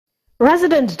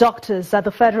Resident doctors at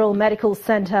the Federal Medical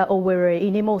Center Owerri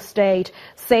in Imo State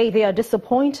say they are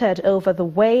disappointed over the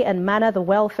way and manner the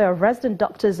welfare of resident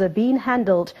doctors are being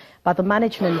handled by the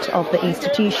management of the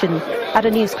institution. At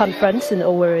a news conference in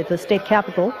Owerri, the state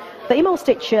capital, the Imo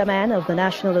State chairman of the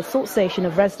National Association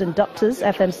of Resident Doctors,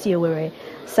 FMC Owerri,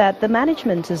 said the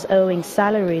management is owing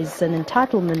salaries and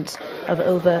entitlements of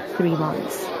over 3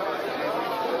 months.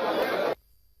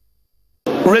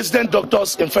 Resident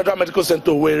doctors in Federal Medical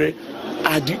Center Owerri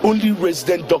are the only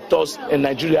resident doctors in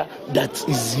Nigeria that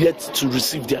is yet to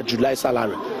receive their July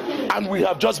salary. And we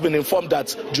have just been informed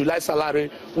that July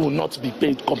salary will not be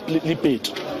paid, completely paid.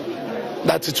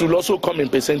 That it will also come in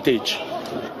percentage.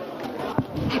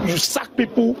 You sack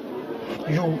people,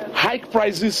 you hike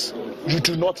prices, you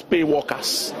do not pay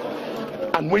workers.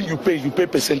 And when you pay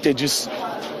percentages,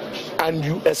 and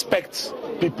you expect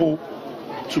people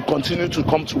to continue to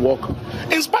come to work.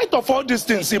 In spite of all these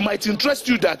things, it might interest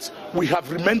you that we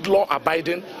have remained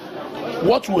law-abiding.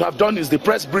 What we have done is the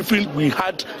press briefing we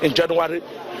had in January.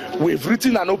 We've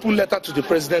written an open letter to the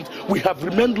president. We have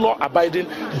remained law-abiding,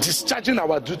 discharging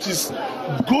our duties,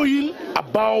 going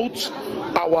about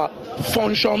our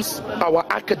functions, our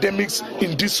academics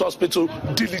in this hospital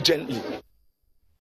diligently.